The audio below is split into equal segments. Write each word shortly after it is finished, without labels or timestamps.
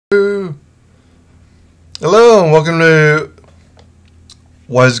Hello and welcome to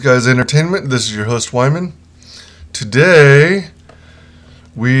WyzGyz Entertainment. This is your host Wyman. Today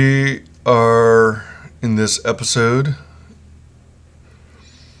we are in this episode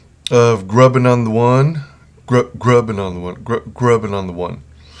of Grubbin on the One. Grubbin on the One. Grubbin on the One.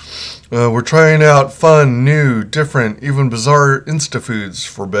 We're trying out fun, new, different, even bizarre insta-foods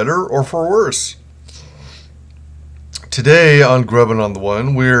for better or for worse. Today on Grubbin on the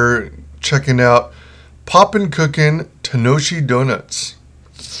One, we're checking out Popin Cookin Tenoshi Donuts.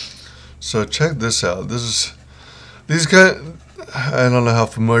 So check this out. These guys, I don't know how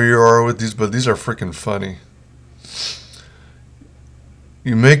familiar you are with these, but these are freaking funny.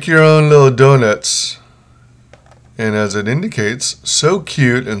 You make your own little donuts, and as it indicates, so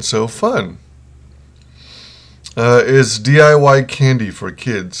cute and so fun. It's DIY candy for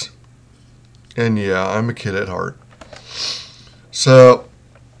kids. And yeah, I'm a kid at heart. So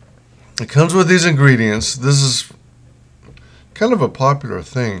it comes with these ingredients. This is kind of a popular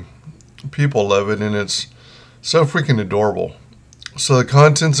thing. People love it, and it's so freaking adorable. So the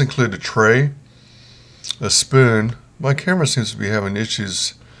contents include a tray, a spoon. My camera seems to be having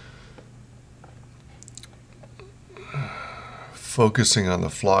issues focusing on the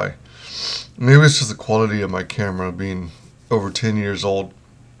fly. Maybe it's just the quality of my camera being over 10 years old.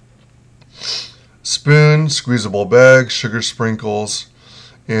 Spoon, squeezable bag, sugar sprinkles,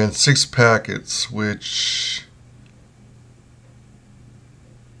 and 6 packets, which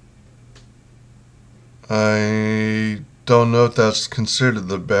I don't know if that's considered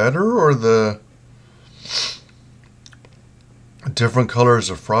the batter or the different colors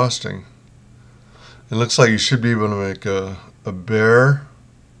of frosting. It looks like you should be able to make a bear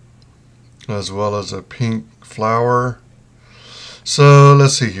as well as a pink flower. So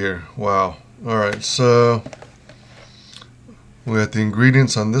let's see here. Wow. Alright, so we have the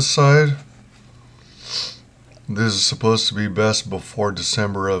ingredients on this side. This is supposed to be best before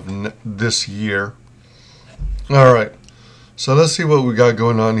December of this year. Alright, so let's see what we got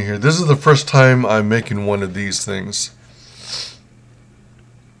going on here. This is the first time I'm making one of these things.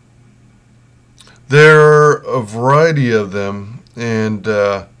 There are a variety of them, and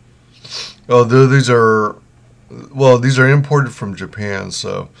although these are imported from Japan,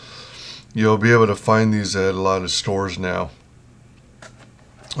 so you'll be able to find these at a lot of stores now.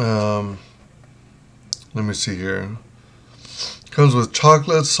 Let me see here. Comes with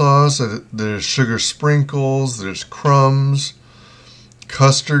chocolate sauce. There's sugar sprinkles. There's crumbs,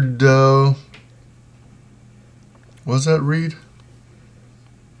 custard dough. What does that read?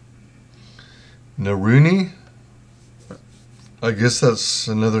 Naruni? I guess that's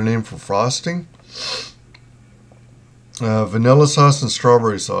another name for frosting. Vanilla sauce and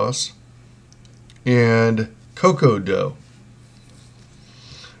strawberry sauce. And cocoa dough.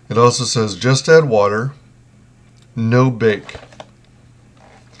 It also says just add water, no bake.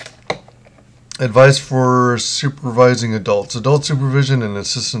 Advice for supervising adults. Adult supervision and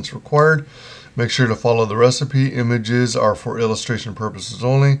assistance required. Make sure to follow the recipe. Images are for illustration purposes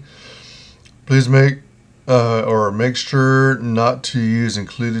only. Please make sure not to use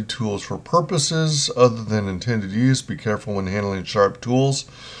included tools for purposes other than intended use. Be careful when handling sharp tools.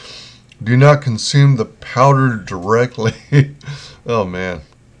 Do not consume the powder directly. Oh man,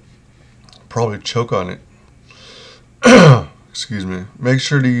 probably choke on it. Excuse me. Make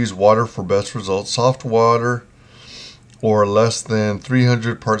sure to use water for best results. Soft water or less than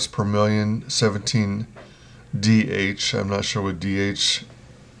 300 parts per million, 17 DH. I'm not sure what DH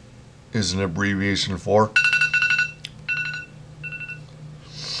is an abbreviation for.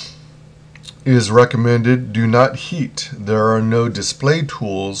 Is recommended. Do not heat. There are no display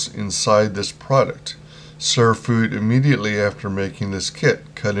tools inside this product. Serve food immediately after making this kit.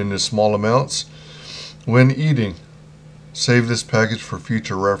 Cut into small amounts when eating. Save this package for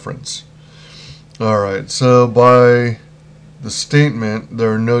future reference. Alright, so by the statement,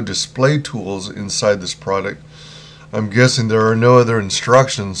 there are no display tools inside this product. I'm guessing there are no other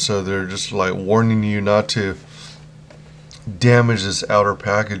instructions, so they're just like warning you not to damage this outer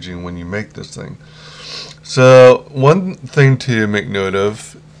packaging when you make this thing. So one thing to make note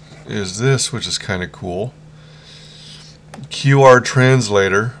of is this, which is kind of cool. QR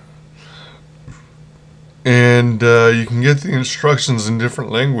translator. And you can get the instructions in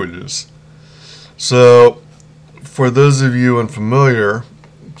different languages. So for those of you unfamiliar,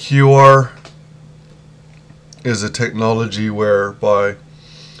 QR is a technology whereby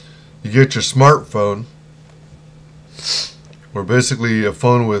you get your smartphone, or basically a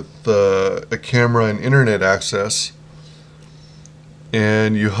phone with a camera and internet access,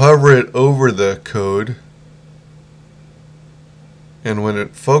 and you hover it over the code, and when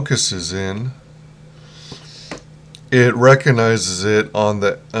it focuses in, it recognizes it on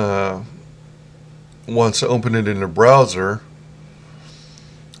the once to open it in a browser,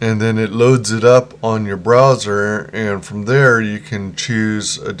 and then it loads it up on your browser, and from there you can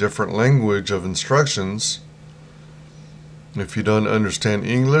choose a different language of instructions if you don't understand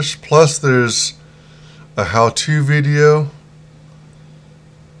English. Plus there's a how-to video.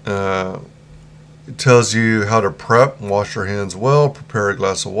 It tells you how to prep, wash your hands well, prepare a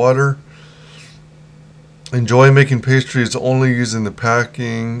glass of water. Enjoy making pastries only using the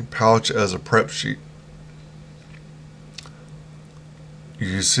packing pouch as a prep sheet.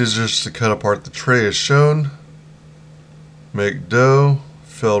 Use scissors to cut apart the tray as shown. Make dough,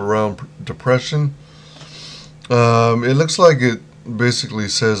 fill round depression. It looks like it basically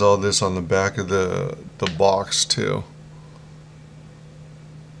says all this on the back of the box too.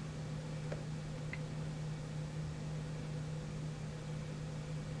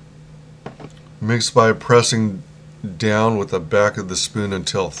 Mix by pressing down with the back of the spoon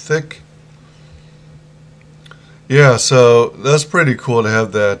until thick. Yeah, so that's pretty cool to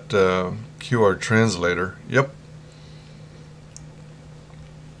have that QR translator. Yep.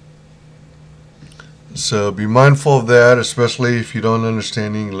 So be mindful of that, especially if you don't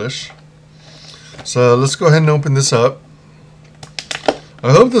understand English. So let's go ahead and open this up.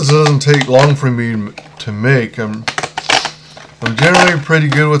 I hope this doesn't take long for me to make. I'm generally pretty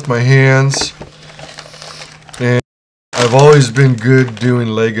good with my hands. And I've always been good doing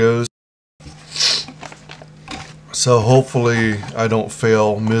Legos. So hopefully I don't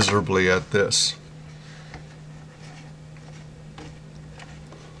fail miserably at this.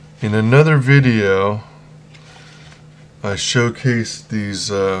 In another video, I showcased these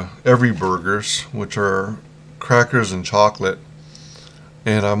Every Burgers, which are crackers and chocolate.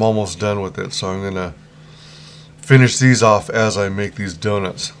 And I'm almost done with it, so I'm going to finish these off as I make these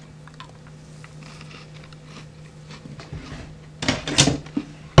donuts.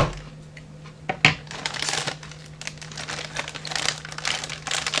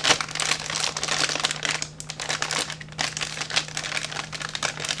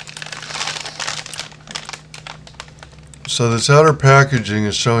 So this outer packaging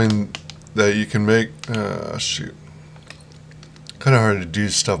is showing that you can make, shoot, kind of hard to do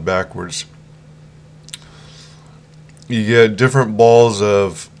stuff backwards. You get different balls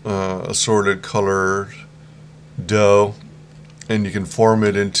of assorted colored dough, and you can form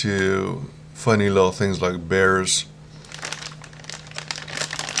it into funny little things like bears.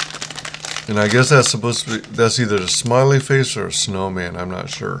 And I guess that's supposed to be, that's either a smiley face or a snowman, I'm not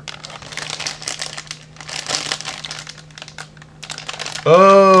sure.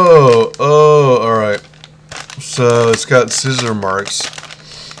 Oh, alright. So it's got scissor marks.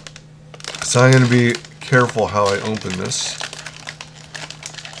 So I'm going to be careful how I open this.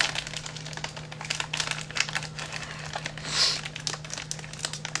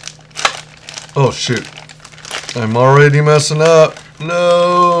 Oh shoot. I'm already messing up.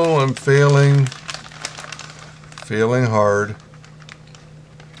 No, I'm failing. Failing hard.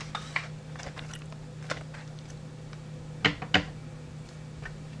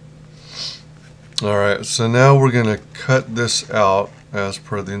 Alright, so now we're going to cut this out as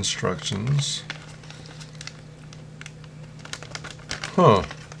per the instructions. Huh.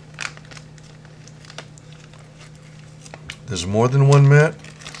 There's more than one mat?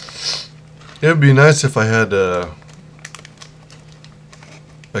 It would be nice if I had a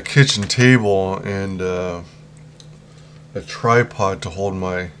kitchen table and a tripod to hold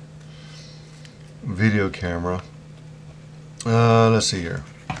my video camera. Let's see here.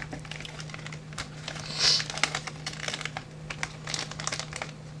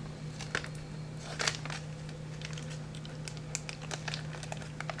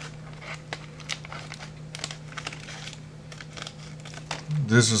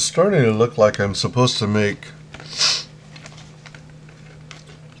 This is starting to look like I'm supposed to make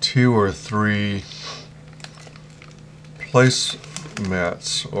 2 or 3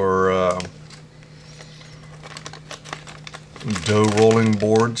 placemats or dough rolling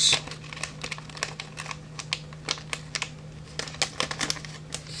boards.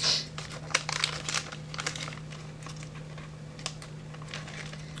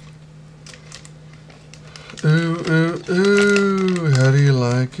 Ooh, ooh, ooh. How do you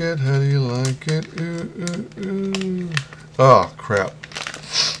like it? How do you like it? Ooh, ooh, ooh. Oh, crap.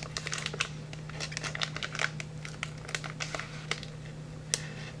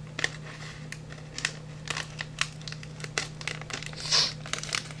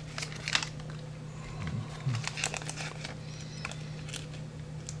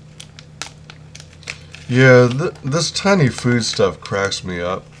 Yeah, this tiny food stuff cracks me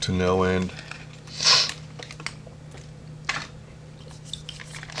up to no end.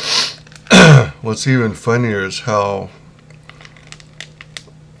 what's even funnier is how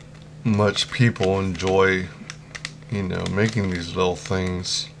much people enjoy, you know, making these little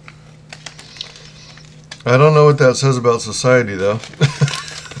things. I don't know what that says about society, though.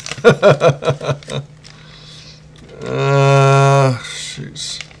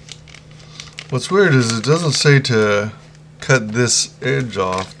 Jeez. What's weird is it doesn't say to cut this edge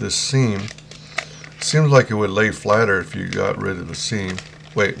off, this seam. It seems like it would lay flatter if you got rid of the seam.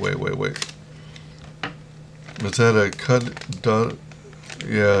 Wait. Is that a cut dot?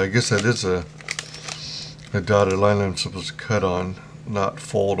 Yeah, I guess that is a dotted line I'm supposed to cut on, not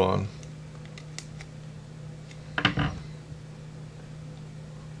fold on.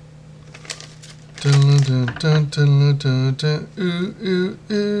 Ooh, ooh,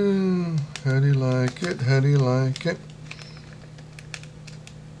 ooh. How do you like it? How do you like it?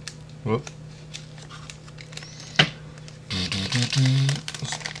 Whoop.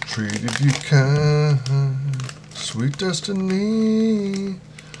 Treated you kind, sweet destiny.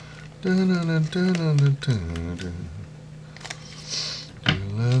 Love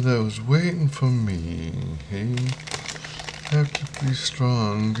that was waiting for me. Hey, have to be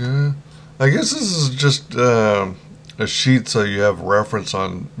stronger. I guess this is just a sheet so you have reference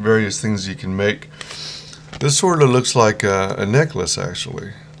on various things you can make. This sort of looks like a necklace,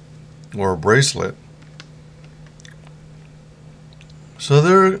 actually, or a bracelet. So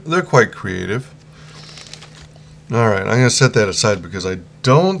they're quite creative. All right, I'm going to set that aside because I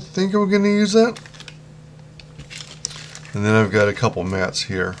don't think I'm going to use that. And then I've got a couple mats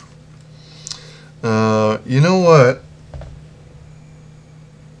here. You know what?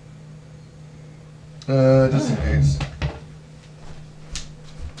 Just in case.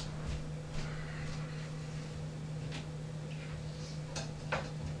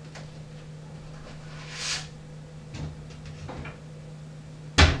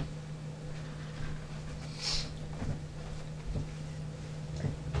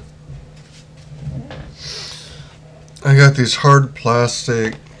 I got these hard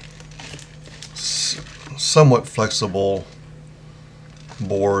plastic, somewhat flexible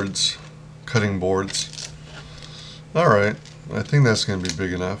boards, cutting boards. Alright, I think that's going to be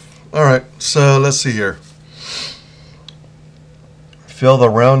big enough. Alright, so let's see here. Fill the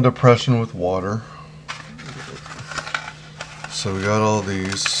round depression with water. So we got all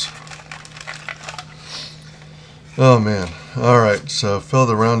these. Oh man. Alright, so fill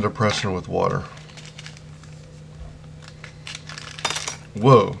the round depression with water.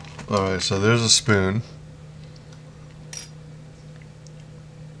 Whoa. Alright, so there's a spoon.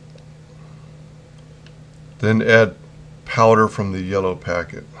 Then add powder from the yellow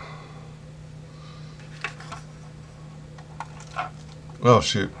packet. Oh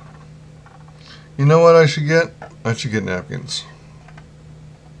shoot. You know what I should get? I should get napkins.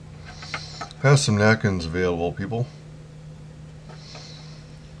 Have some napkins available, people.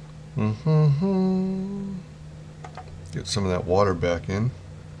 Get some of that water back in.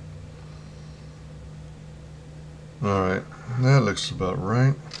 Alright, that looks about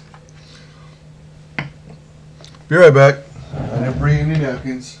right. Be right back. I didn't bring any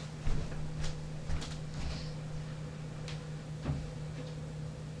napkins.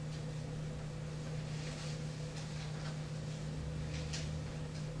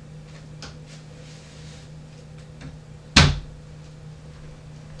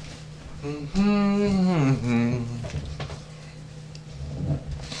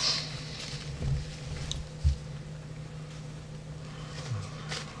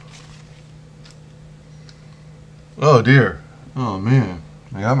 Oh dear. Oh man.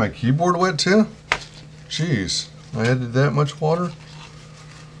 I got my keyboard wet too? Jeez. I added that much water?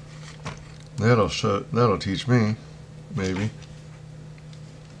 That'll teach me. Maybe.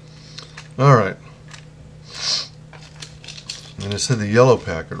 Alright. And it said the yellow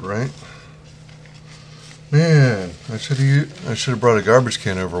packet, right? Man, I should have brought a garbage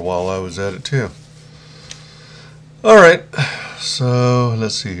can over while I was at it too. Alright. So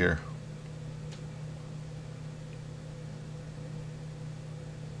let's see here.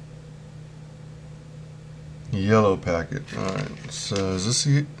 Yellow packet. Alright, so is this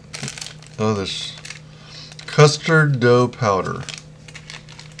the... Oh, this custard dough powder.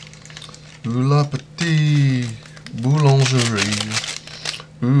 Ooh la petite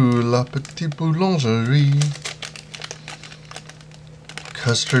boulangerie. Ooh la petite boulangerie.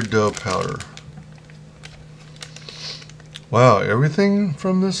 Custard dough powder. Wow, everything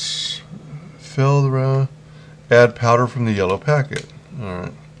from this filled around. Add powder from the yellow packet.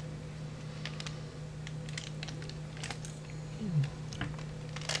 Alright.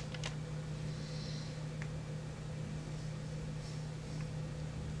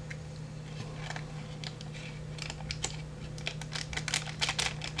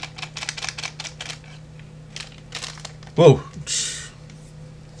 Whoa.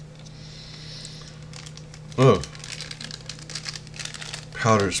 Oh.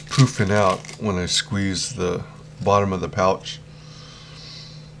 Powder's poofing out when I squeeze the bottom of the pouch.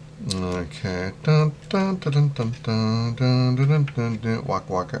 Okay. Dun, dun, dun, dun, dun, dun, dun, dun, dun, dun.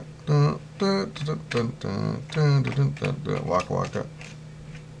 Waka waka. Dun, dun, dun, dun, dun, dun, dun, dun, dun. Waka waka.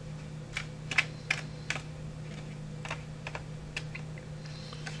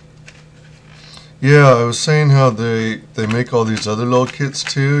 Yeah, I was saying how they make all these other little kits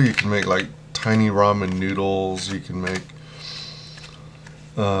too. You can make like tiny ramen noodles. You can make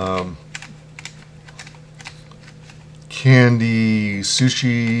candy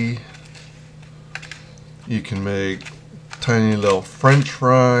sushi. You can make tiny little French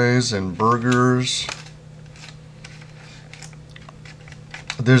fries and burgers.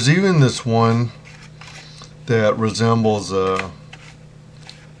 There's even this one that resembles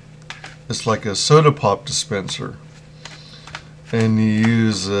it's like a soda pop dispenser, and you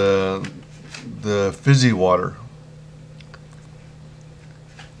use the fizzy water.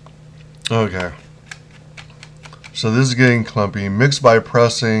 Okay, so this is getting clumpy. Mix by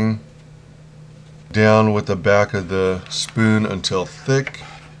pressing down with the back of the spoon until thick.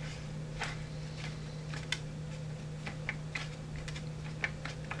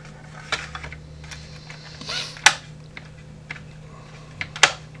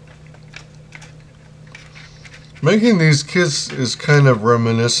 Making these kits is kind of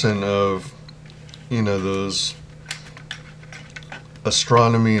reminiscent of, you know, those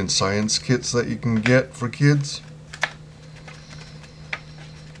astronomy and science kits that you can get for kids.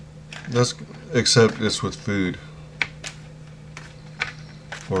 Except it's with food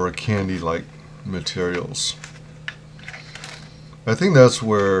or candy-like materials. I think that's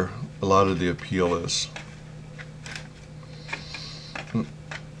where a lot of the appeal is.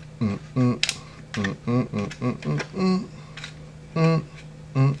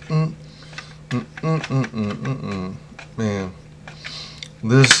 Man,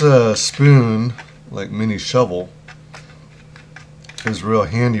 this spoon, like mini shovel, is real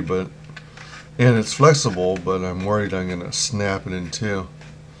handy, and it's flexible, but I'm worried I'm gonna snap it in two.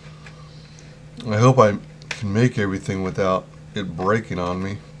 I hope I can make everything without it breaking on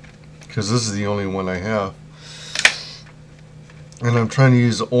me, because this is the only one I have. And I'm trying to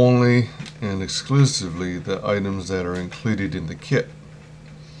use only and exclusively the items that are included in the kit.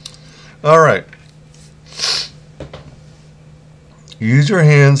 Alright. Use your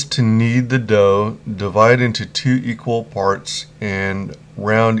hands to knead the dough, divide into 2 equal parts, and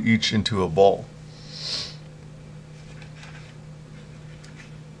round each into a ball.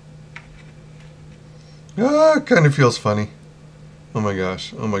 Ah, it kind of feels funny. Oh my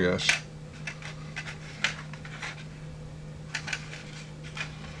gosh, oh my gosh.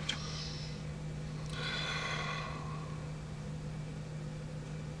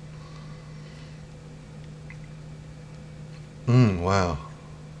 Wow.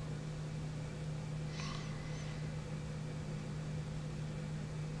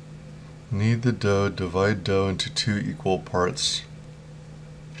 Knead the dough, divide dough into 2 equal parts.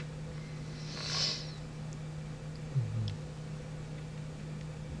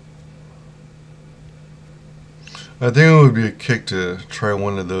 I think it would be a kick to try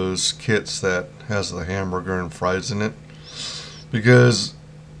one of those kits that has the hamburger and fries in it, because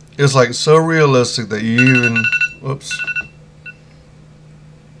it's like so realistic that you even, whoops,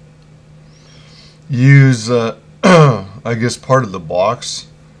 use I guess part of the box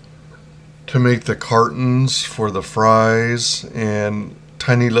to make the cartons for the fries, and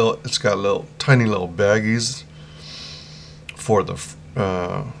it's got tiny little baggies for the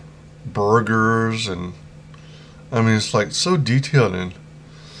burgers, and I mean, it's like so detailed and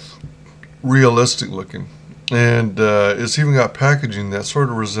realistic looking, and it's even got packaging that sort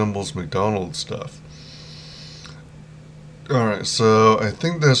of resembles McDonald's stuff. Alright, so I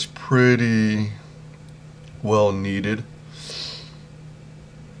think that's pretty well kneaded.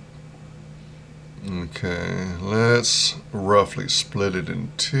 Okay, let's roughly split it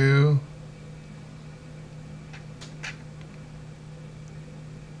in 2.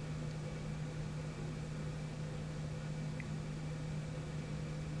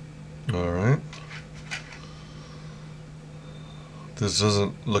 Alright. This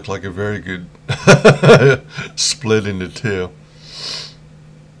doesn't look like a very good split into 2.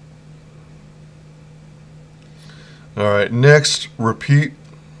 Alright, next, repeat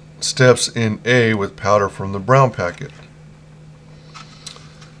steps in A with powder from the brown packet.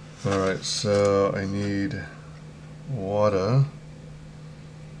 Alright, so I need water.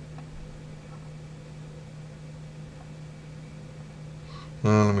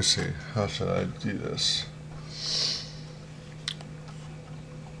 Let me see, how should I do this?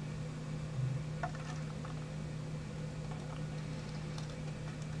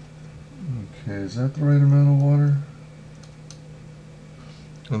 Okay, is that the right amount of water?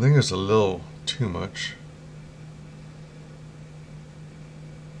 I think it's a little too much.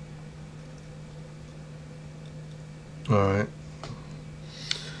 Alright.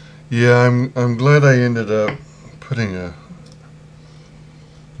 Yeah, I'm glad I ended up putting a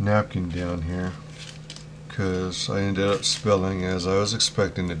napkin down here, because I ended up spilling as I was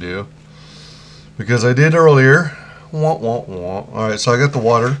expecting to do, because I did earlier. Wah, wah, wah. Alright, so I got the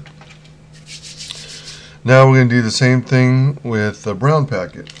water. Now we're going to do the same thing with the brown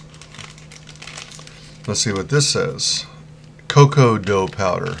packet. Let's see what this says. Cocoa dough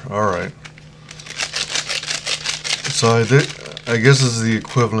powder. Alright. So I guess this is the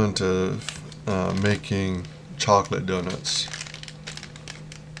equivalent of making chocolate donuts.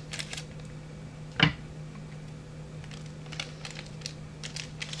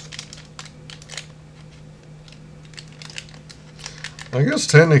 I guess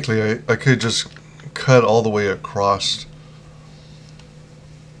technically I could just cut all the way across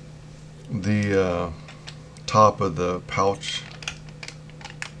the top of the pouch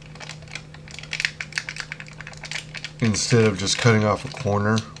instead of just cutting off a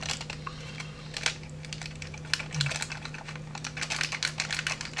corner.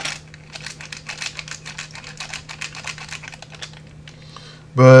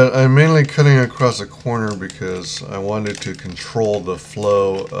 But I'm mainly cutting across a corner because I wanted to control the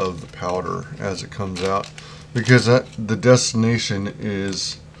flow of the powder as it comes out, because the destination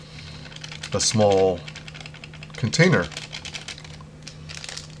is a small container.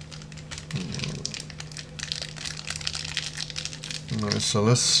 Alright, so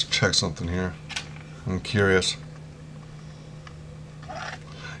let's check something here. I'm curious.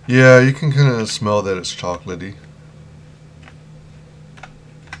 Yeah, you can kind of smell that it's chocolatey.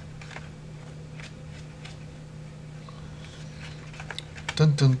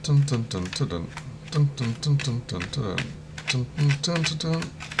 Dun dun dun dun dun dun dun dun dun dun dun dun dun dun dun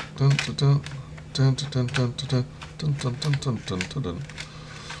dun dun dun dun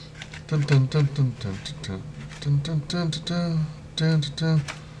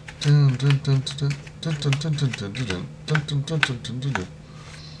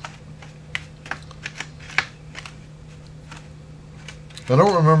I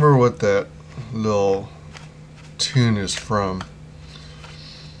don't remember what that little tune is from.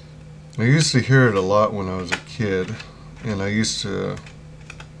 I used to hear it a lot when I was a kid, and I used to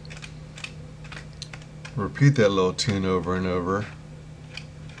repeat that little tune over and over.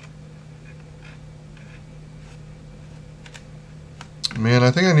 Man,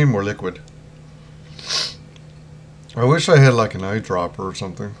 I think I need more liquid. I wish I had like an eyedropper or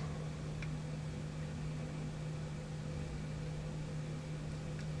something.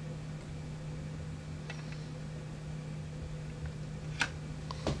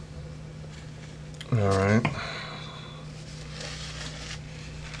 Alright.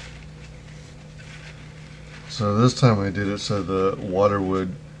 So this time I did it so the water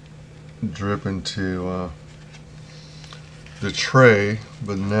would drip into the tray,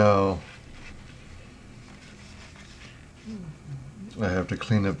 but now I have to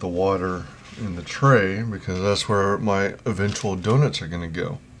clean up the water in the tray because that's where my eventual donuts are going to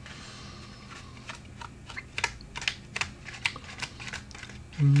go.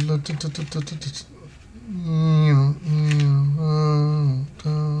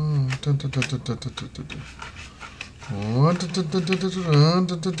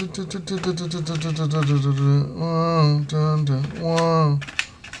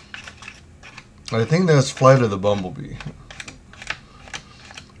 I think that's Flight of the Bumblebee,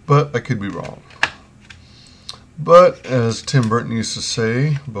 but I could be wrong. But as Tim Burton used to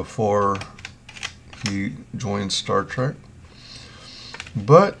say before he joined Star Trek,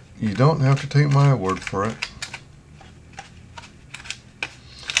 but you don't have to take my word for it.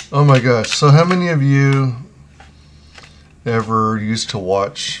 Oh my gosh, so how many of you ever used to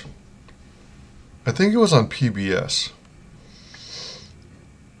watch, I think it was on PBS,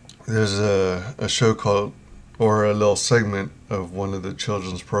 there's a show called, or a little segment of one of the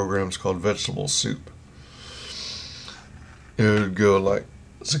children's programs called Vegetable Soup. It would go like,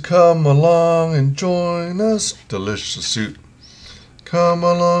 so come along and join us, delicious soup. Come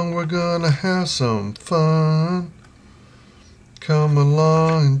along, we're gonna have some fun. Come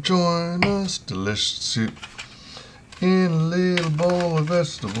along and join us, delicious soup. In a little bowl of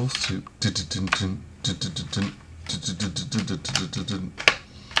vegetable soup.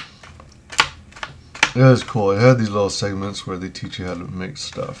 It was cool. It had these little segments where they teach you how to make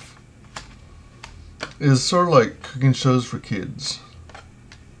stuff. It's sort of like cooking shows for kids.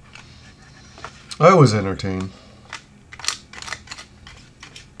 I was entertained.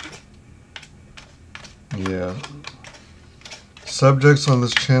 Yeah. Subjects on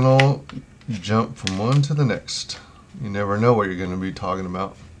this channel jump from one to the next. You never know what you're going to be talking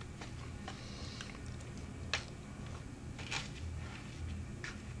about.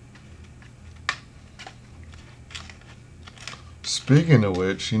 Speaking of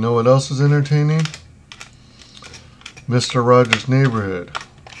which, you know what else is entertaining? Mr. Rogers' Neighborhood.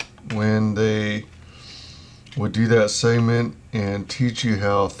 When they would do that segment and teach you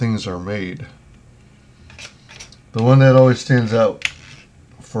how things are made. The one that always stands out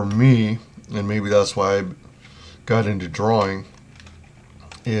for me, and maybe that's why I got into drawing,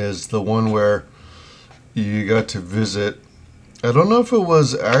 is the one where you got to visit, I don't know if it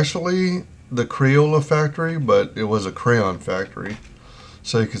was actually the Crayola factory, but it was a crayon factory.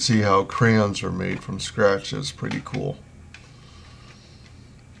 So you could see how crayons are made from scratch. It's pretty cool.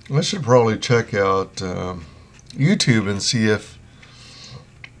 I should probably check out YouTube and see if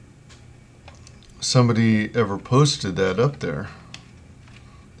somebody ever posted that up there.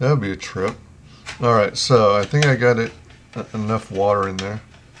 That would be a trip. Alright, so I think I got it enough water in there.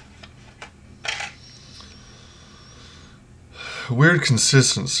 Weird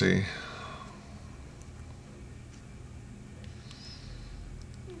consistency.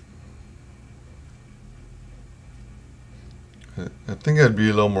 I think I'd be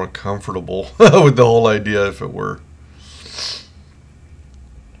a little more comfortable with the whole idea if it were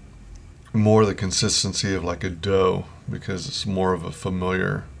more the consistency of like a dough, because it's more of a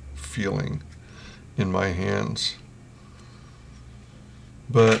familiar feeling in my hands.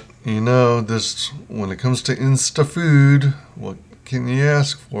 But you know, this, when it comes to insta-food, what can you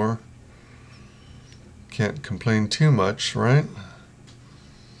ask for? Can't complain too much, right?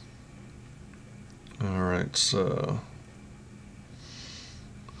 Alright, so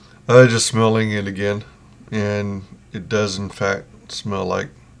I was just smelling it again, and it does in fact smell like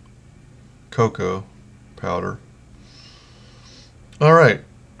cocoa powder. Alright.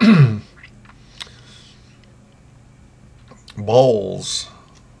 Balls.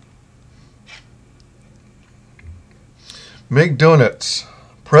 Make donuts.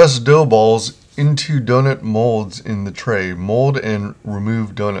 Press dough balls into donut molds in the tray. Mold and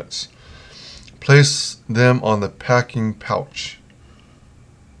remove donuts. Place them on the packing pouch.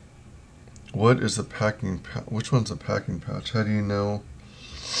 What is the packing pouch? Which one's the packing pouch? How do you know?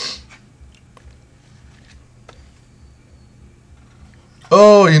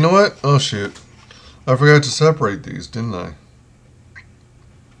 Oh, you know what? Oh, shoot. I forgot to separate these, didn't I?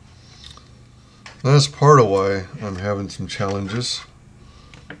 That's part of why I'm having some challenges.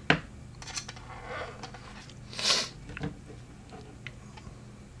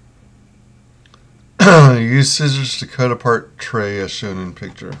 Use scissors to cut apart tray as shown in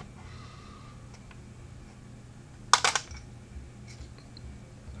picture.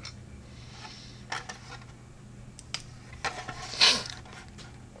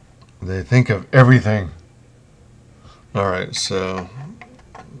 They think of everything. Alright, so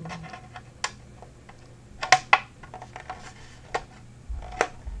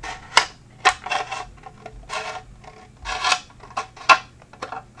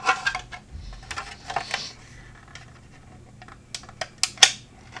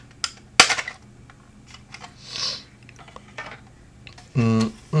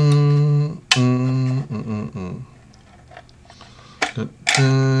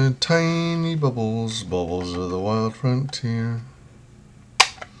tiny bubbles, bubbles of the wild frontier.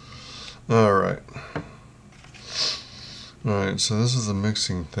 Alright. Alright, so this is the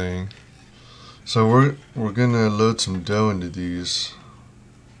mixing thing. So we're gonna load some dough into these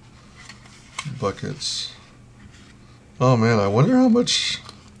buckets. Oh man, I wonder how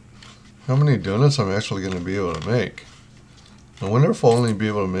many donuts I'm actually gonna be able to make. I wonder if I'll only be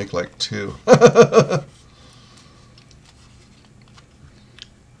able to make like 2.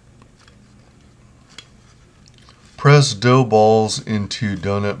 Press dough balls into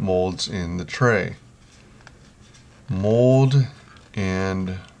donut molds in the tray. Mold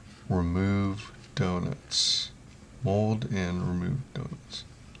and remove donuts. Mold and remove donuts.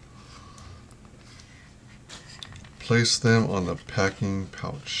 Place them on the packing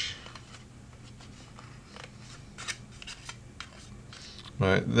pouch.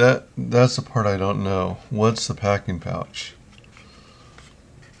 Right, that's the part I don't know. What's the packing pouch?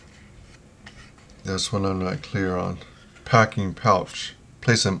 That's what I'm not clear on. Packing pouch.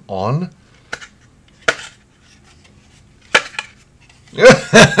 Place them on?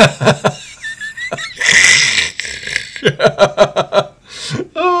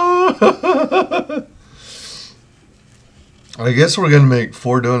 I guess we're going to make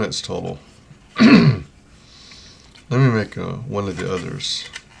 4 donuts total. Let me make one of the others.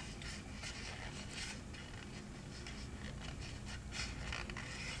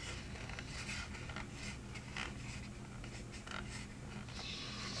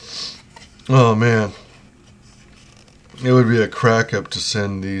 Oh man, it would be a crack up to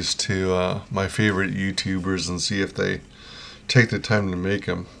send these to my favorite YouTubers and see if they take the time to make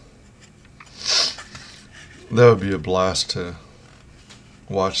them. That would be a blast to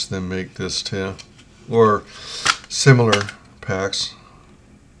watch them make this too, or similar packs.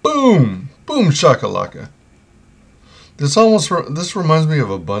 Boom, boom shakalaka. This reminds me of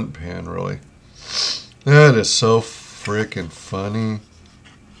a bunt pan, really. That is so freaking funny.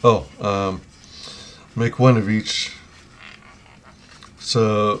 Oh, make one of each.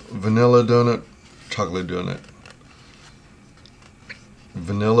 So vanilla donut, chocolate donut,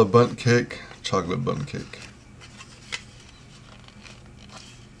 vanilla bundt cake, chocolate bundt cake.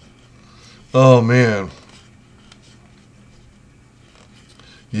 Oh man.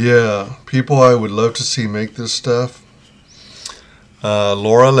 Yeah, people I would love to see make this stuff.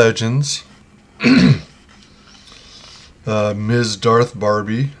 Laura Legends, Ms. Darth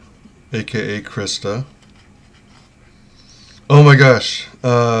Barbie, aka Krista. Oh my gosh,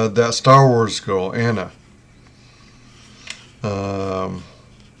 that Star Wars girl, Anna.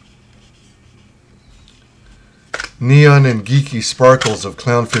 Neon and Geeky Sparkles of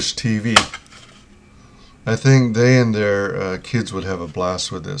Clownfish TV. I think they and their kids would have a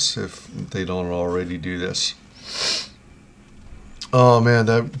blast with this if they don't already do this. Oh man,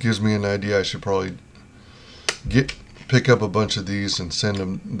 that gives me an idea. I should probably pick up a bunch of these and send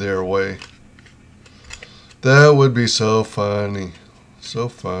them their way. That would be so funny. So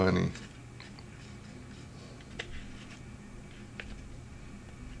funny.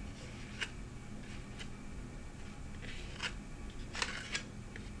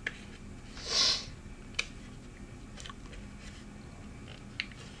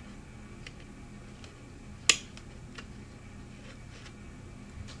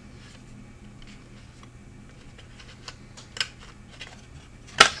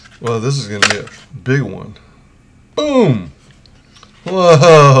 Well, this is going to be a big one. Boom!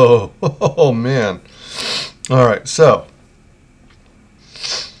 Whoa! Oh, man. All right, so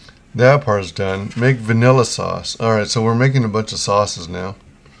that part's done. Make vanilla sauce. All right, so we're making a bunch of sauces now.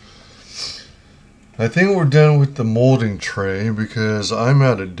 I think we're done with the molding tray because I'm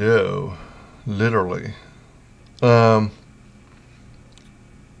out of dough, literally. You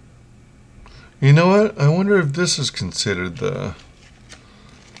know what? I wonder if this is considered the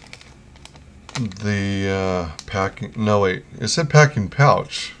packing. No, wait. It said packing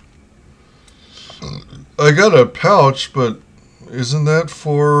pouch. I got a pouch, but isn't that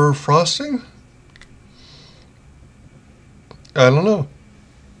for frosting? I don't know.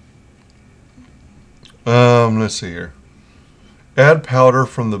 Let's see here. Add powder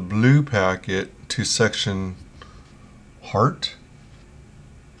from the blue packet to section heart.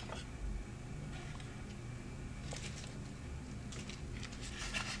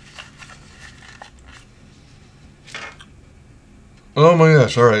 Oh my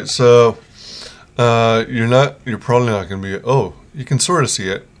gosh! All right, so you're probably not going to be. Oh, you can sort of see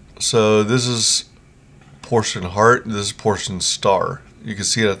it. So this is portion heart. This is portion star. You can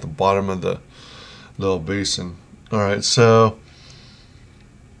see it at the bottom of the little basin. All right, so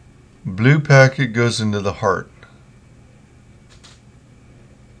blue packet goes into the heart.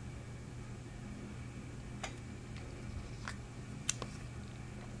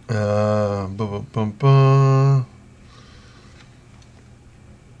 Bum, bum, bum, bum.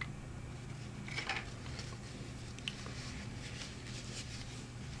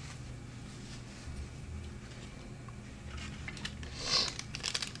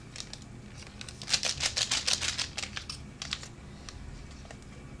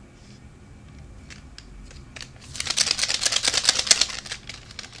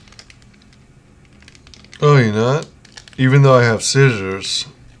 Oh, you know what? Even though I have scissors,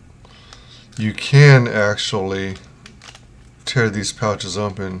 you can actually tear these pouches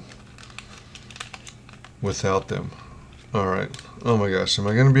open without them. Alright. Oh my gosh, am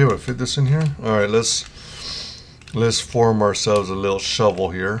I going to be able to fit this in here? Alright, let's form ourselves a little shovel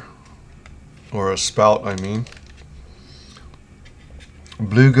here. Or a spout, I mean.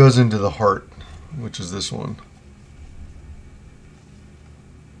 Blue goes into the heart, which is this one.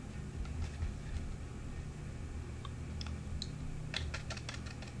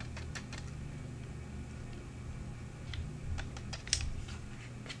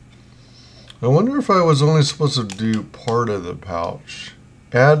 I wonder if I was only supposed to do part of the pouch.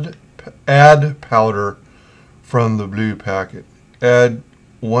 Add powder from the blue packet. Add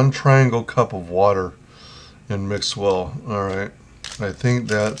 1 triangle cup of water and mix well. Alright, I think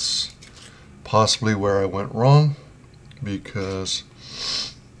that's possibly where I went wrong, because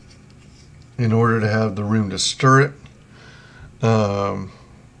in order to have the room to stir it,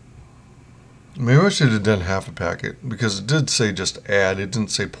 Maybe I should have done half a packet because it did say just add. It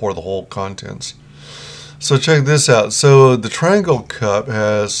didn't say pour the whole contents. So check this out. So the triangle cup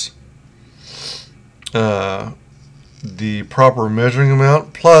has the proper measuring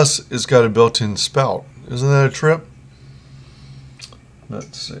amount, plus it's got a built-in spout. Isn't that a trip?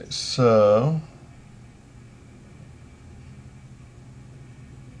 Let's see. So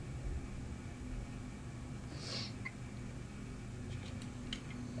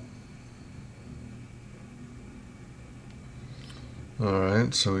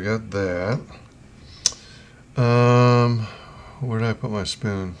alright, so we got that. Where did I put my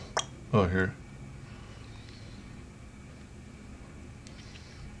spoon? Oh, here.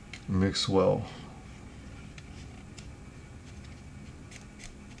 Mix well.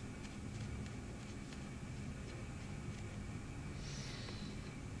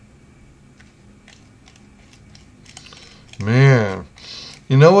 Man,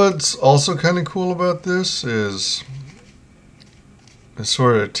 you know what's also kind of cool about this is it's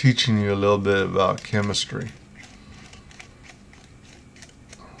sort of teaching you a little bit about chemistry.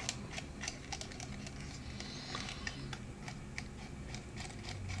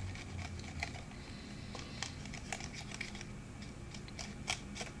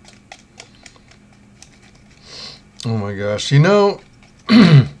 Oh my gosh, you know,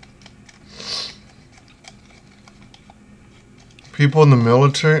 people in the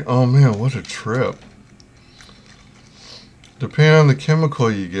military, oh man, what a trip. Depending on the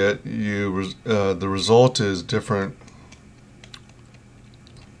chemical you get, the result is different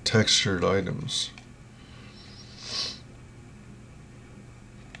textured items.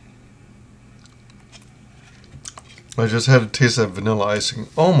 I just had to taste that vanilla icing.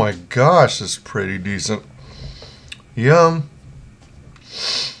 Oh my gosh, it's pretty decent. Yum.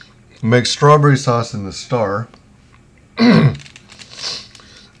 Make strawberry sauce in the star.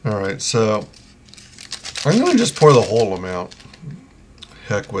 Alright, so I'm going to just pour the whole amount.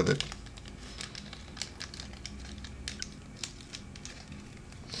 Heck with it.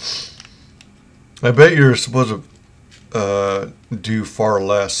 I bet you're supposed to do far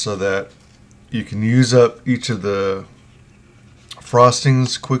less so that you can use up each of the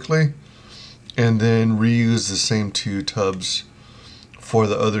frostings quickly and then reuse the same 2 tubs for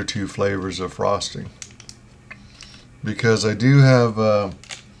the other 2 flavors of frosting. Because I do have a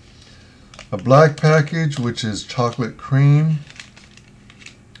black package, which is chocolate cream,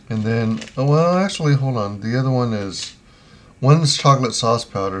 and then, oh well, actually, hold on, the other one is, one's chocolate sauce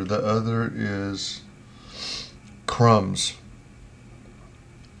powder, the other is crumbs.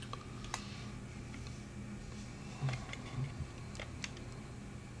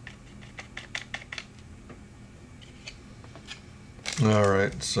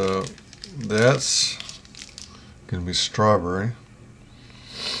 Alright, so that's gonna be strawberry.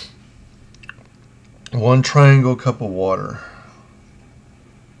 1 triangle cup of water.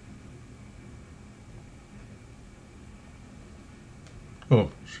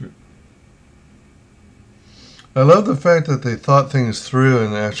 Oh, shoot. I love the fact that they thought things through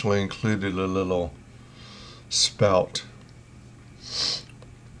and actually included a little spout.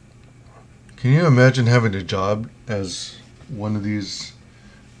 Can you imagine having a job as one of these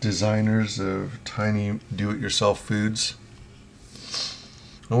designers of tiny do-it-yourself foods?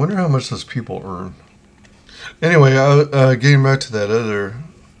 I wonder how much those people earn. Anyway, getting back to that other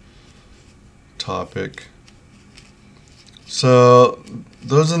topic. So,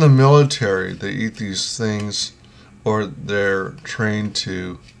 those in the military, they eat these things, or they're trained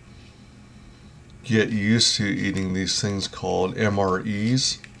to get used to eating these things called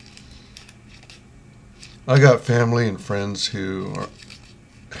MREs. I got family and friends who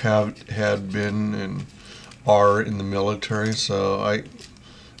had been and are in the military, so I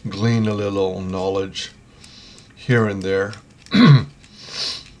glean a little knowledge here and there.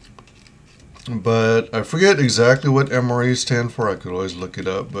 But I forget exactly what MRE stand for. I could always look it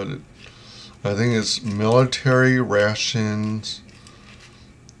up, but I think it's military rations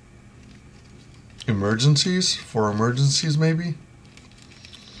emergencies, for emergencies maybe.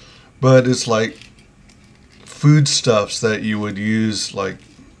 But it's like foodstuffs that you would use like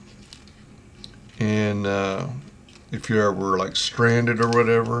in if you ever like stranded or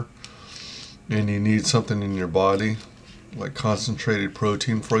whatever and you need something in your body, like concentrated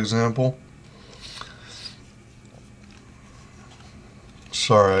protein, for example.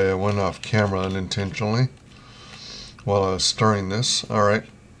 Sorry, I went off camera unintentionally while I was stirring this. Alright.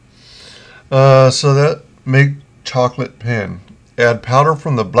 So that, make chocolate pen. Add powder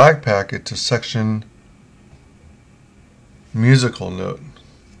from the black packet to section musical note.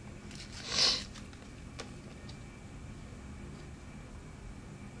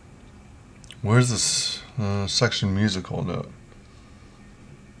 Where's this section musical note?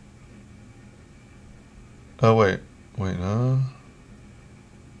 Oh, wait. Wait,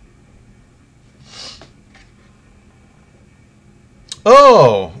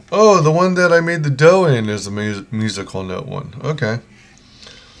 Oh, the one that I made the dough in is the musical note one. Okay.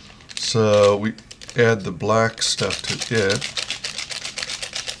 So we add the black stuff to it.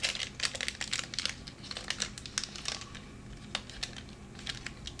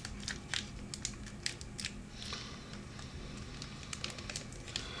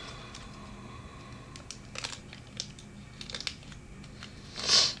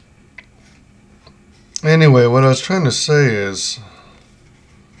 Anyway, what I was trying to say is,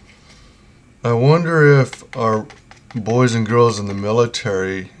 I wonder if our boys and girls in the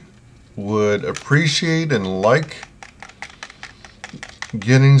military would appreciate and like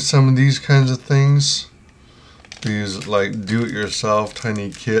getting some of these kinds of things, these like do-it-yourself tiny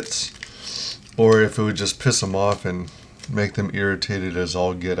kits, or if it would just piss them off and make them irritated as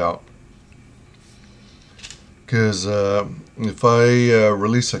all get out. Because if I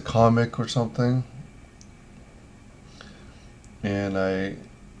release a comic or something and I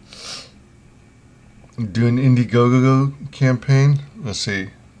do an Indiegogo campaign, let's see,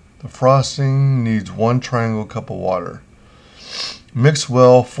 the frosting needs 1 triangle cup of water. Mix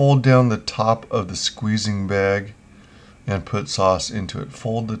well, fold down the top of the squeezing bag and put sauce into it.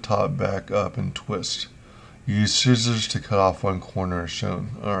 Fold the top back up and twist. Use scissors to cut off 1 corner as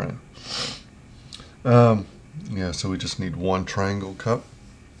shown. Alright. Yeah, so we just need 1 triangle cup.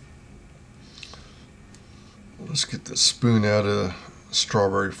 Let's get the spoon out of the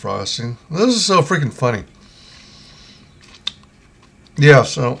strawberry frosting. This is so freaking funny. Yeah,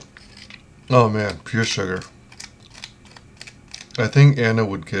 so, oh man, pure sugar. I think Anna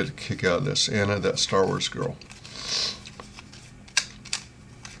would get a kick out of this. Anna, that Star Wars girl.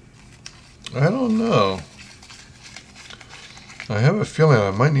 I don't know. I have a feeling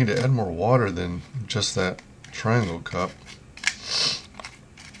I might need to add more water than just that triangle cup.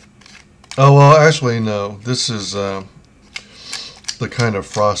 Oh, well, actually, no. This is the kind of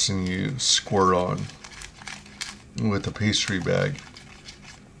frosting you squirt on with a pastry bag.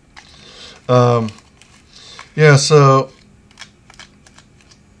 Yeah, so,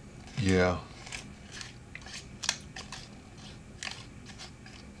 yeah.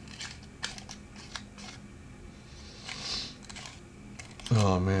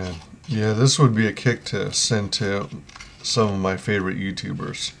 Oh, man. Yeah, this would be a kick to send to some of my favorite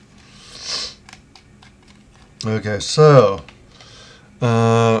YouTubers. Okay, so,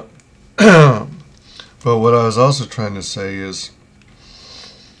 but what I was also trying to say is,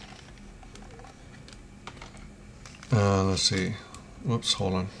 let's see, whoops,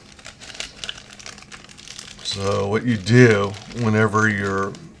 hold on. So what you do whenever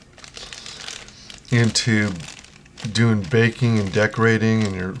you're into doing baking and decorating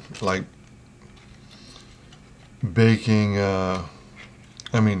and you're like baking,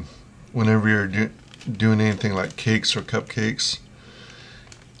 whenever you're doing anything like cakes or cupcakes.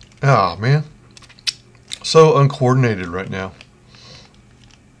 Ah, man. So uncoordinated right now.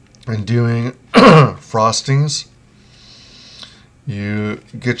 And doing frostings, you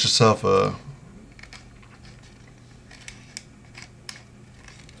get yourself a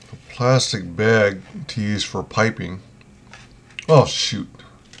plastic bag to use for piping. Oh, shoot.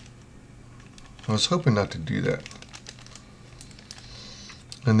 I was hoping not to do that.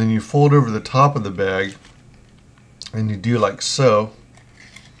 And then you fold over the top of the bag and you do like so.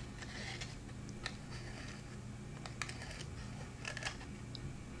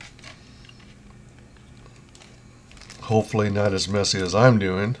 Hopefully not as messy as I'm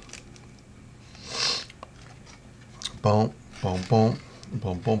doing. Boom, boom, boom,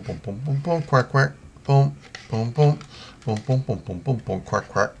 boom, boom, boom, boom, boom, boom, quack, quack, boom, boom, boom, boom, boom, boom, boom, boom, boom, quack,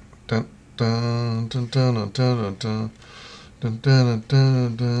 quack, dun, dun, dun, dun, dun, dun, dun. Dun, dun,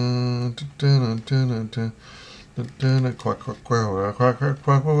 dun, dun, dun, dun, dun, dun, dun, dun, quack, quack, quack, quack, quack,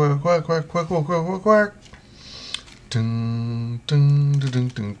 quack, quack, quack, quack, quack, quack, quack, quack. Dun, dun, dun,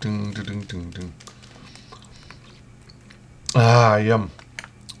 dun, dun, dun, dun, dun. Ah, yum.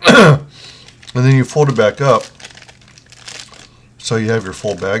 And then you fold it back up, so you have your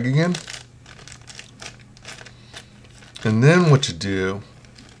full bag again. And then what you do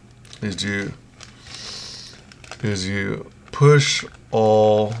is you push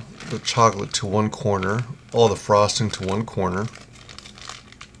all the chocolate to one corner, all the frosting to one corner.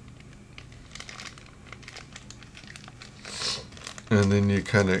 And then you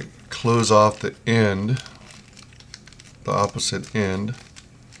kind of close off the end, the opposite end.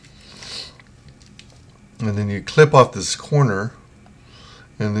 And then you clip off this corner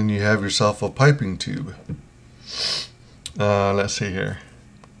and then you have yourself a piping tube. Let's see here.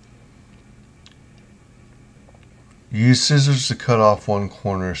 Use scissors to cut off one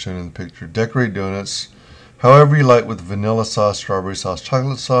corner shown in the picture. Decorate donuts however you like with vanilla sauce, strawberry sauce,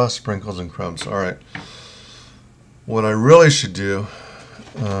 chocolate sauce, sprinkles, and crumbs. Alright. What I really should do,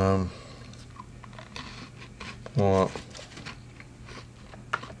 well,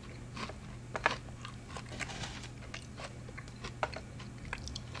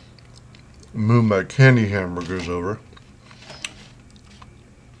 move my candy hamburgers over.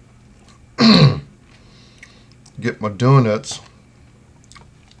 Get my donuts.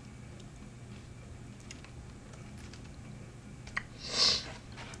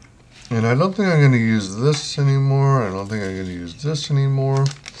 And I don't think I'm going to use this anymore. I don't think I'm going to use this anymore.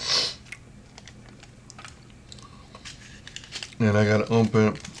 And I got to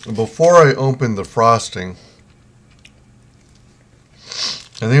open, before I open the frosting,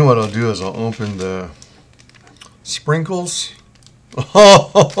 I think what I'll do is I'll open the sprinkles.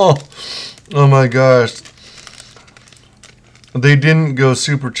 Oh my gosh. They didn't go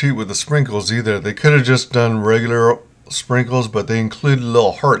super cheap with the sprinkles either. They could have just done regular sprinkles, but they included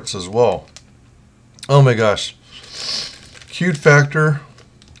little hearts as well. Oh my gosh. Cute factor.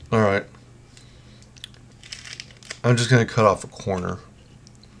 Alright. I'm just going to cut off a corner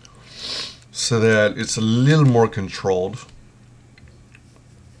so that it's a little more controlled.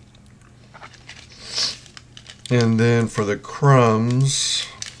 And then for the crumbs,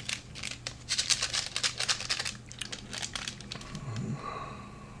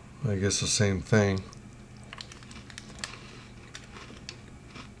 I guess the same thing.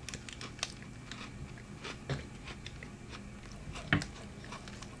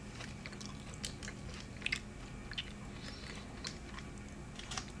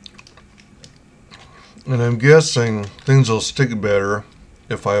 And I'm guessing things will stick better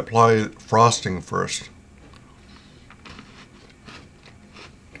if I apply frosting first.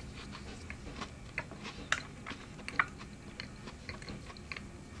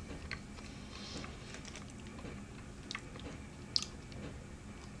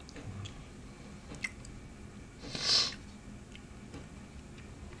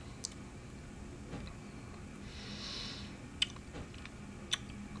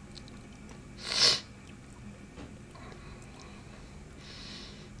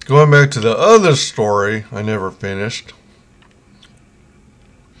 Going back to the other story I never finished.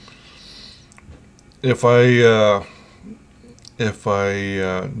 If I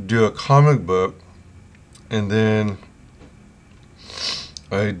do a comic book and then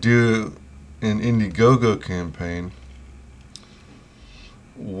I do an Indiegogo campaign,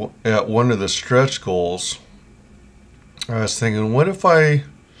 at one of the stretch goals, I was thinking, what if I,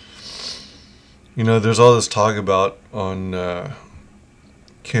 there's all this talk about on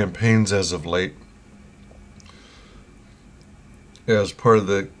campaigns as of late. As part of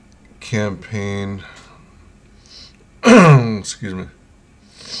the campaign, excuse me,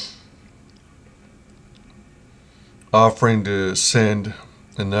 offering to send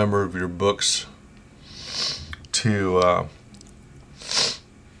a number of your books to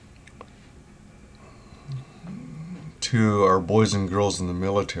our boys and girls in the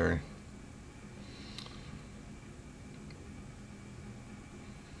military.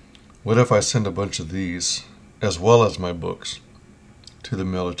 What if I send a bunch of these, as well as my books, to the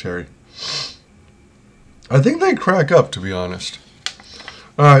military? I think they crack up, to be honest.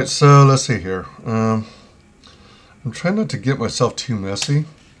 Alright, so let's see here. I'm trying not to get myself too messy,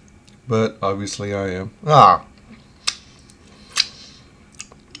 but obviously I am.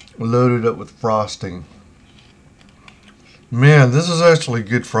 Loaded up with frosting. Man, this is actually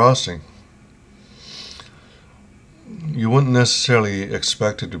good frosting. You wouldn't necessarily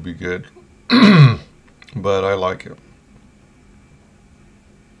expect it to be good, but I like it.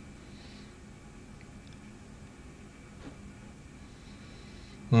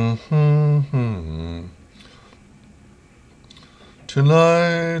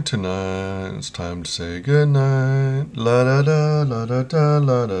 Tonight, it's time to say goodnight. La da da, la da da,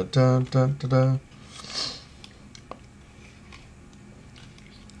 la da da da da da.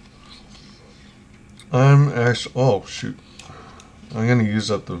 I'm actually, oh shoot, I'm going to use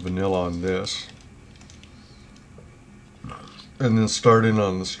up the vanilla on this and then start in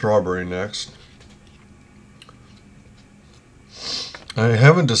on the strawberry next. I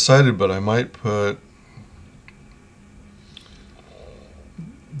haven't decided, but I might put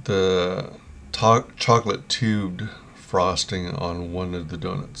the chocolate tubed frosting on one of the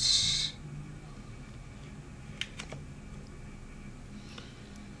donuts.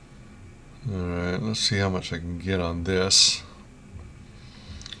 Alright, let's see how much I can get on this.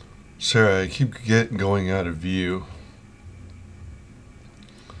 Sorry, I keep going out of view.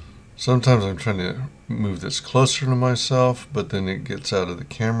 Sometimes I'm trying to move this closer to myself, but then it gets out of the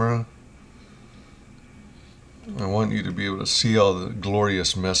camera. I want you to be able to see all the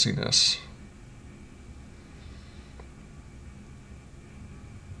glorious messiness.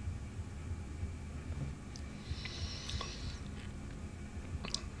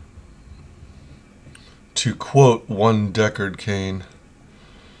 To quote one Deckard Cain,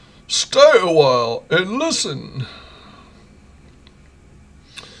 "Stay a while and listen."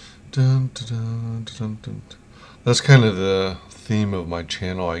 Dun, dun, dun, dun, dun. That's kind of the theme of my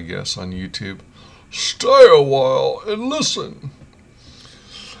channel, I guess, on YouTube. Stay a while and listen.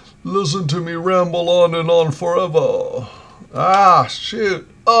 Listen to me ramble on and on forever. Ah, shoot.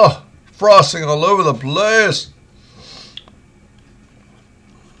 Oh, frosting all over the place.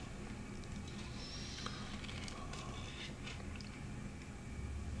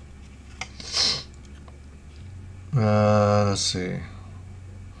 Let's see.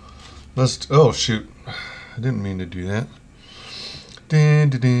 Oh, shoot. I didn't mean to do that.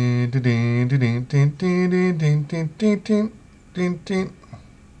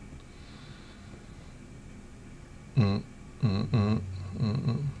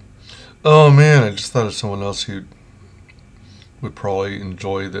 Oh man, I just thought of someone else who would probably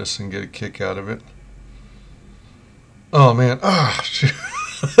enjoy this and get a kick out of it. Oh man. Ah, shoot.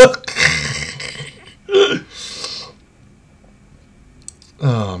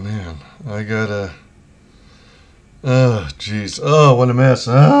 Oh man, I gotta. Oh jeez. Oh, what a mess.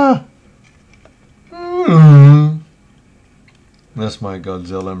 Ah. That's my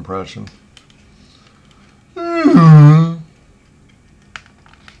Godzilla impression.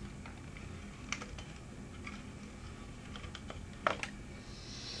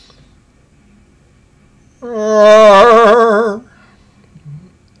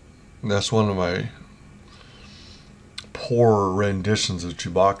 That's one of my poor renditions of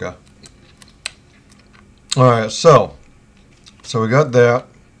Chewbacca. Alright, so we got that.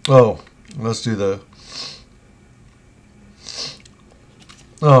 Oh, let's do the...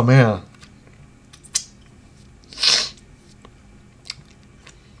 Oh, man.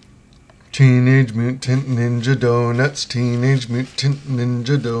 Teenage Mutant Ninja Donuts, Teenage Mutant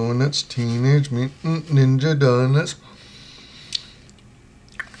Ninja Donuts, Teenage Mutant Ninja Donuts.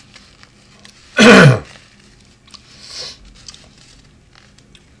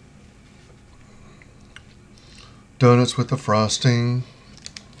 Donuts with the frosting.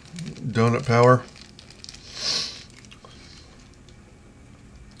 Donut power.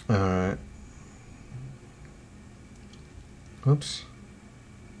 Alright. Oops.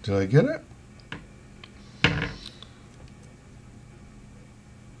 Did I get it?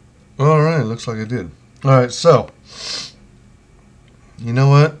 Alright, looks like I did. Alright, so. You know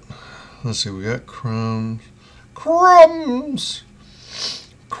what? Let's see, we got crumbs. Crumbs!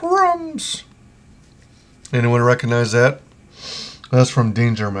 Crumbs! Anyone recognize that? That's from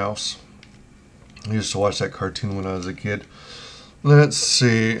Danger Mouse. I used to watch that cartoon when I was a kid. Let's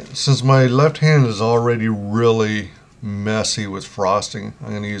see. Since my left hand is already really messy with frosting,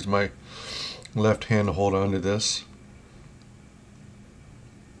 I'm going to use my left hand to hold on to this.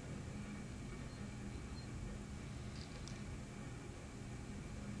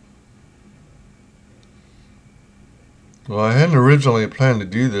 Well, I hadn't originally planned to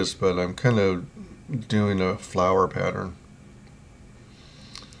do this, but I'm kind of doing a flower pattern.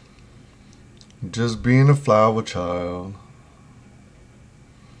 Just being a flower child.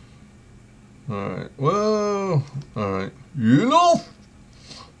 Alright, whoa. Alright. Enough!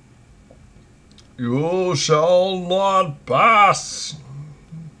 You shall not pass!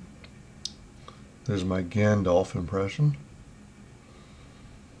 There's my Gandalf impression.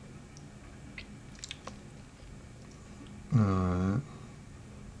 Alright.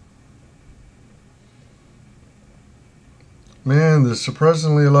 Man, there's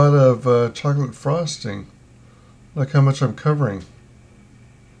surprisingly a lot of chocolate frosting. Look how much I'm covering.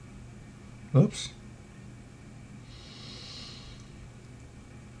 Oops.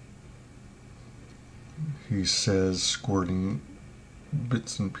 He says, squirting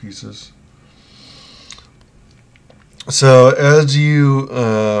bits and pieces. So as you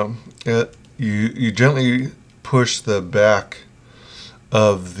you gently push the back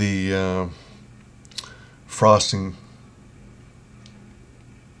of the frosting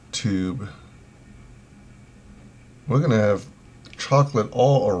tube, we're gonna have chocolate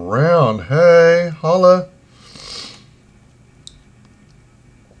all around. Hey, holla.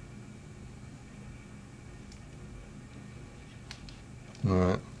 All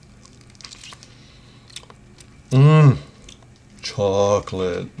right.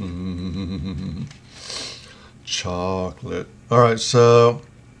 chocolate. Chocolate. Alright, so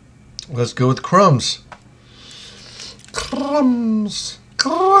let's go with crumbs. Crumbs.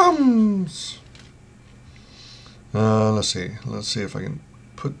 Crumbs. Let's see. Let's see if I can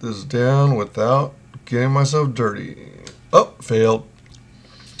put this down without getting myself dirty. Oh, failed.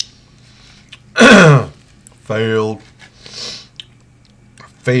 Failed.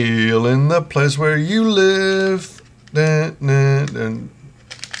 Fail in the place where you live. Then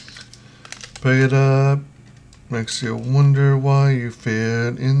pick it up. Makes you wonder why you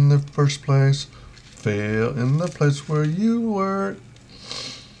failed in the first place. Fail in the place where you work.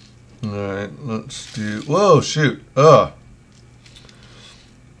 Alright, let's do... Whoa, shoot.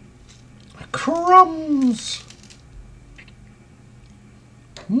 Crumbs.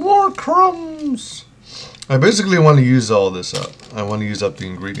 More crumbs. I basically want to use all this up. I want to use up the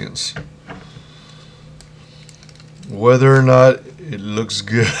ingredients. Whether or not it looks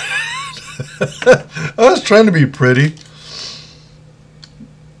good. I was trying to be pretty.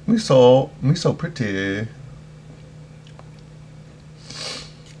 Me so pretty.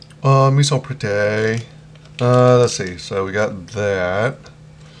 Me so pretty. Let's see. So we got that.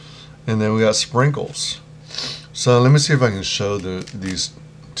 And then we got sprinkles. So let me see if I can show these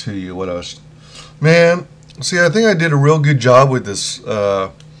to you. What else? Man, see, I think I did a real good job with this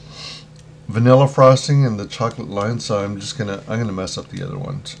vanilla frosting and the chocolate line. So I'm gonna mess up the other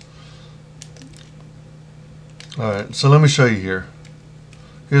ones. All right. So let me show you here.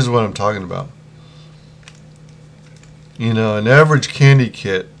 Here's what I'm talking about. You know, an average candy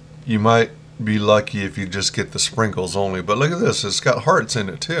kit, you might be lucky if you just get the sprinkles only. But look at this. It's got hearts in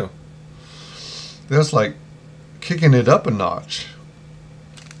it too. That's like kicking it up a notch.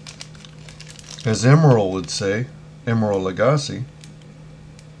 As Emerald would say. Emerald Lagasse.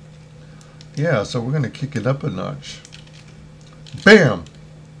 Yeah, so we're going to kick it up a notch. Bam!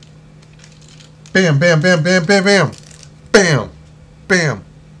 Bam, bam, bam, bam, bam, bam. Bam! Bam!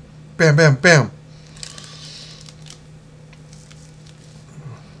 Bam, bam, bam.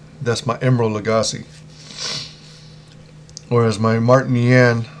 That's my Emerald Lagasse. Or as my Martin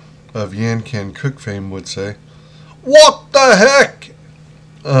Yan of Yan Can Cook fame would say, what the heck?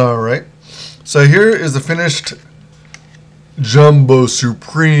 Alright. So here is the finished Jumbo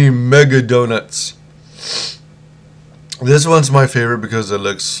Supreme Mega Donuts. This one's my favorite because it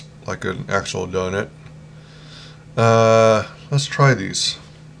looks like an actual donut. Let's try these.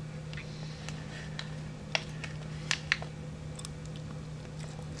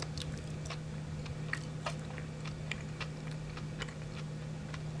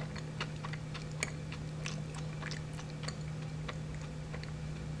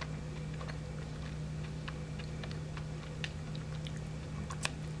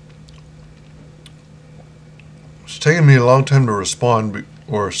 It's taking me a long time to respond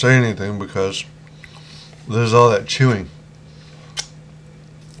or say anything because there's all that chewing.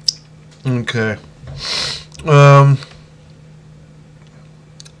 Okay.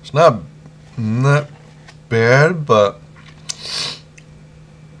 It's not bad, but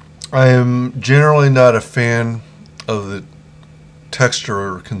I am generally not a fan of the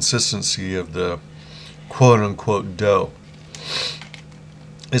texture or consistency of the quote-unquote dough.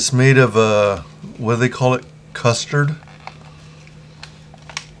 It's made of what do they call it? Custard.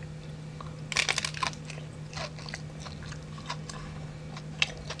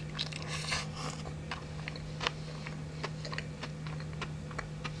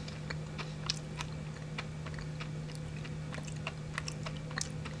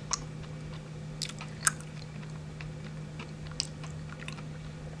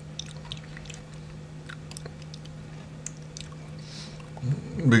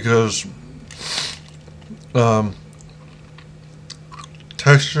 Because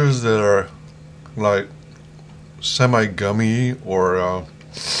textures that are like semi-gummy or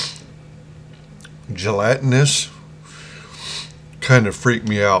gelatinous kind of freak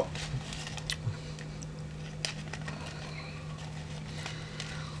me out.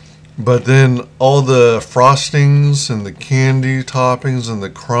 But then all the frostings and the candy toppings and the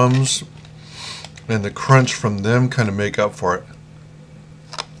crumbs and the crunch from them kind of make up for it.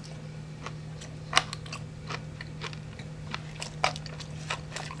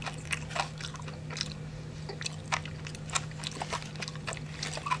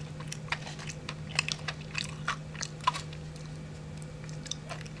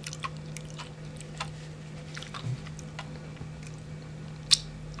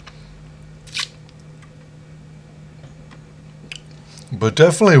 But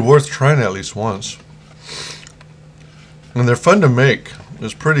definitely worth trying at least once. And they're fun to make.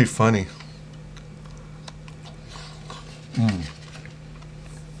 It's pretty funny.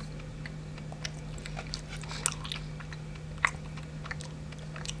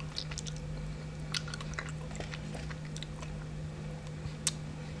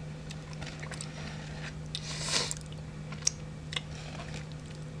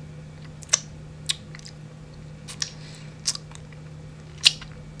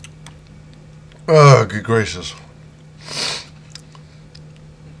 Oh, good gracious.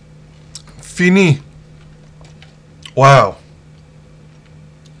 Fini. Wow.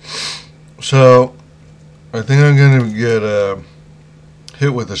 So, I think I'm going to get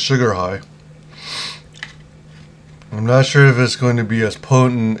hit with a sugar high. I'm not sure if it's going to be as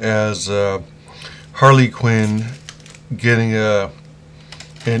potent as Harley Quinn getting an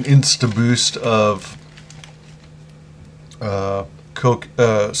insta boost of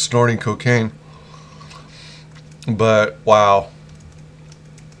snorting cocaine. But wow.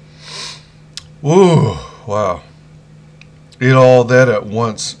 Ooh, wow. Eat all that at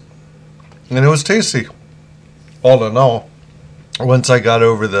once. And it was tasty. All in all. Once I got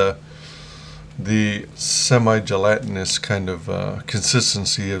over the semi-gelatinous kind of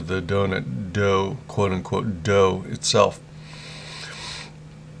consistency of the donut dough, quote-unquote dough itself.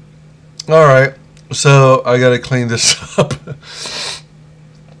 Alright, so I gotta clean this up.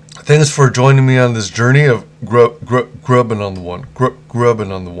 Thanks for joining me on this journey of grubbing on the one.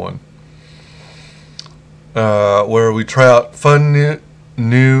 Grubbing on the one. Where we try out fun,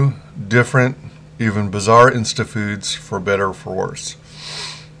 new, different, even bizarre insta-foods for better or for worse.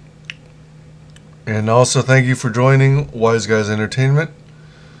 And also thank you for joining WyzGyz Entertainment.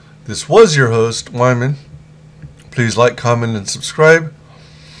 This was your host, Wyman. Please like, comment, and subscribe.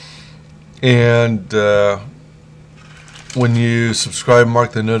 And when you subscribe,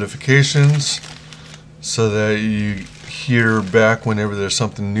 mark the notifications so that you hear back whenever there's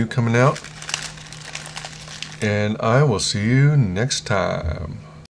something new coming out. And I will see you next time.